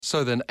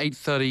So then,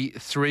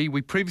 8:33,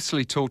 we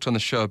previously talked on the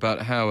show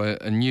about how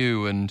a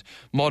new and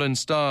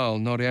modern-style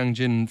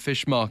Noryangjin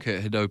fish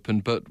market had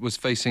opened, but was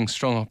facing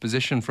strong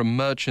opposition from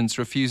merchants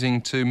refusing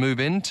to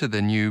move into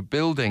the new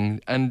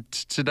building. And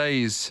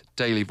today's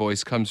Daily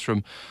Voice comes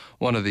from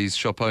one of these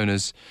shop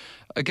owners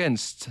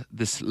against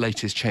this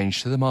latest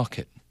change to the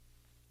market.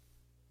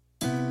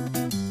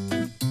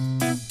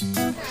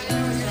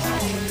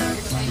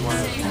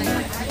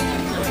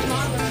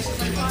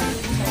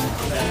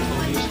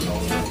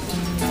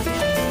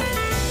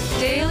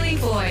 Daily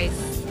Voice.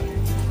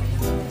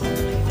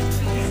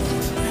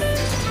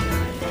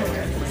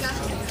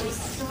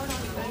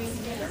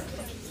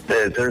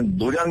 네, 저는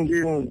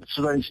노량진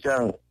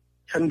수산시장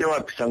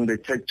현대화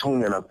비상대책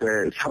총연합회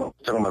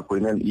사업장을 맡고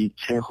있는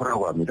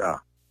이채호라고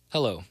합니다.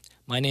 Hello,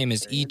 my name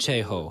is Lee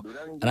Chae-ho,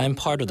 and I'm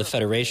part of the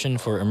Federation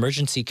for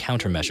Emergency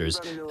Countermeasures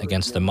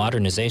against the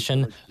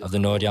modernization of the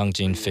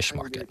Noryangjin fish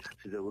market.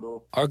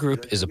 Our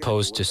group is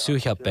opposed to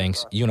Soo-hyup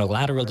Bank's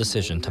unilateral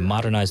decision to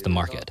modernize the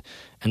market,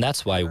 and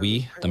that's why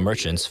we, the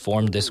merchants,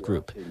 formed this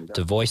group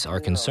to voice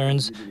our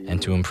concerns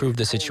and to improve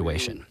the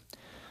situation.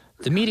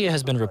 The media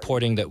has been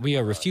reporting that we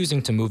are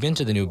refusing to move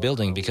into the new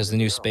building because the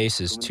new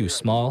space is too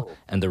small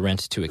and the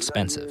rent too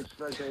expensive.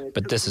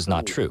 But this is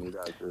not true.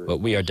 What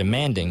we are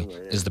demanding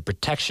is the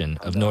protection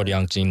of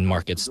Noryangjin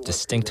Market's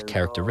distinct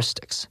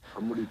characteristics.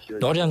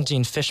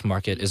 Noryangjin Fish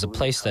Market is a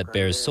place that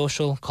bears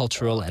social,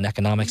 cultural, and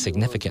economic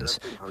significance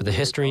with a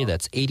history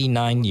that's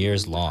 89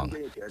 years long.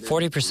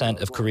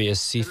 40% of Korea's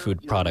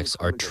seafood products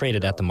are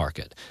traded at the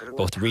market,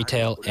 both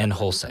retail and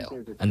wholesale.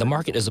 And the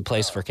market is a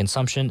place for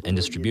consumption and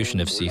distribution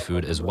of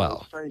seafood as well.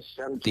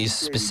 These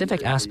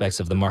specific aspects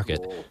of the market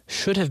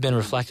should have been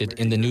reflected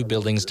in the new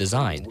building's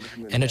design,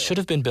 and it should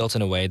have been built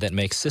in a way that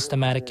makes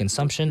systematic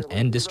consumption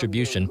and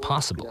distribution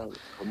possible.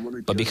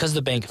 But because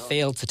the bank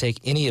failed to take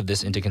any of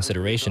this into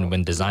consideration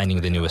when designing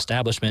the new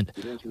establishment,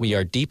 we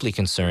are deeply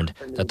concerned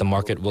that the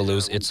market will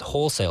lose its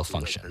wholesale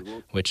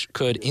function, which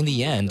could, in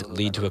the end,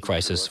 lead to a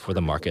crisis for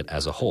the market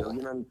as a whole.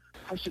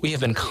 We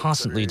have been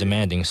constantly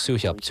demanding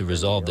Soo-hyup to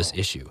resolve this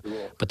issue,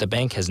 but the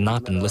bank has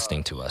not been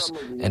listening to us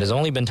and has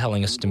only been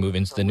telling us to move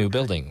into the new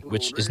building,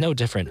 which is no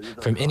different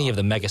from any of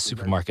the mega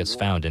supermarkets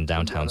found in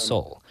downtown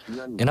Seoul.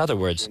 In other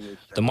words,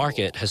 the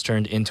market has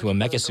turned into a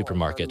mega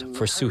supermarket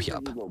for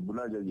Soo-hyup.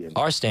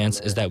 Our stance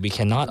is that we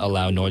cannot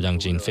allow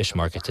Noryangjin Fish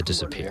Market to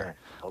disappear.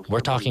 We're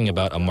talking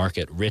about a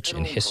market rich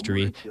in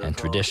history and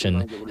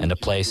tradition and a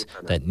place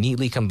that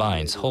neatly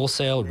combines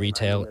wholesale,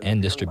 retail,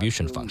 and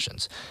distribution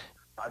functions.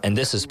 And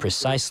this is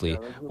precisely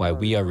why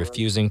we are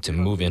refusing to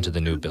move into the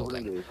new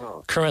building.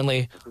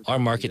 Currently, our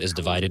market is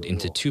divided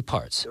into two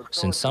parts,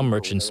 since some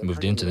merchants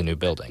moved into the new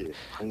building.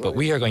 But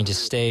we are going to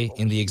stay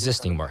in the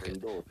existing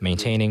market,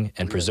 maintaining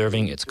and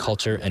preserving its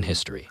culture and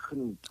history.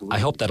 I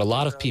hope that a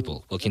lot of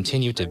people will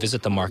continue to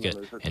visit the market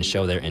and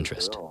show their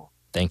interest.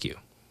 Thank you.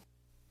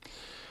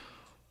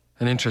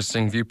 An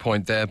interesting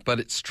viewpoint there, but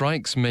it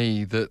strikes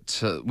me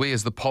that we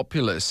as the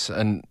populace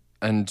and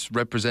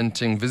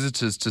representing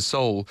visitors to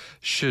Seoul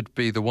should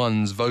be the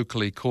ones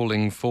vocally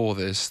calling for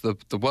this. The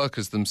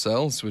workers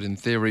themselves would, in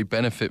theory,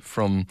 benefit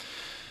from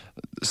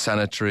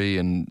sanitary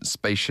and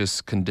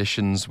spacious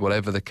conditions,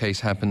 whatever the case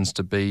happens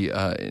to be,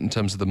 in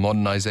terms of the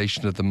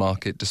modernization of the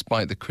market,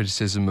 despite the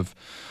criticism of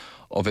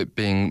it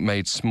being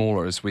made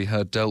smaller, as we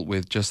heard dealt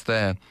with just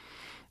there.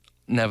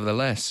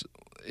 Nevertheless,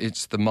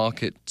 it's the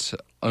market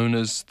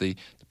owners, the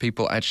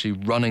people actually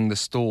running the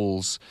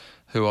stalls,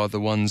 who are the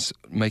ones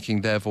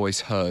making their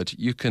voice heard.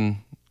 You can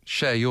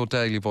share your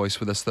daily voice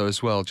with us, though,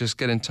 as well. Just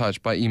get in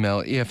touch by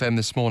email,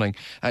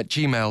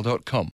 efmthismorning@gmail.com.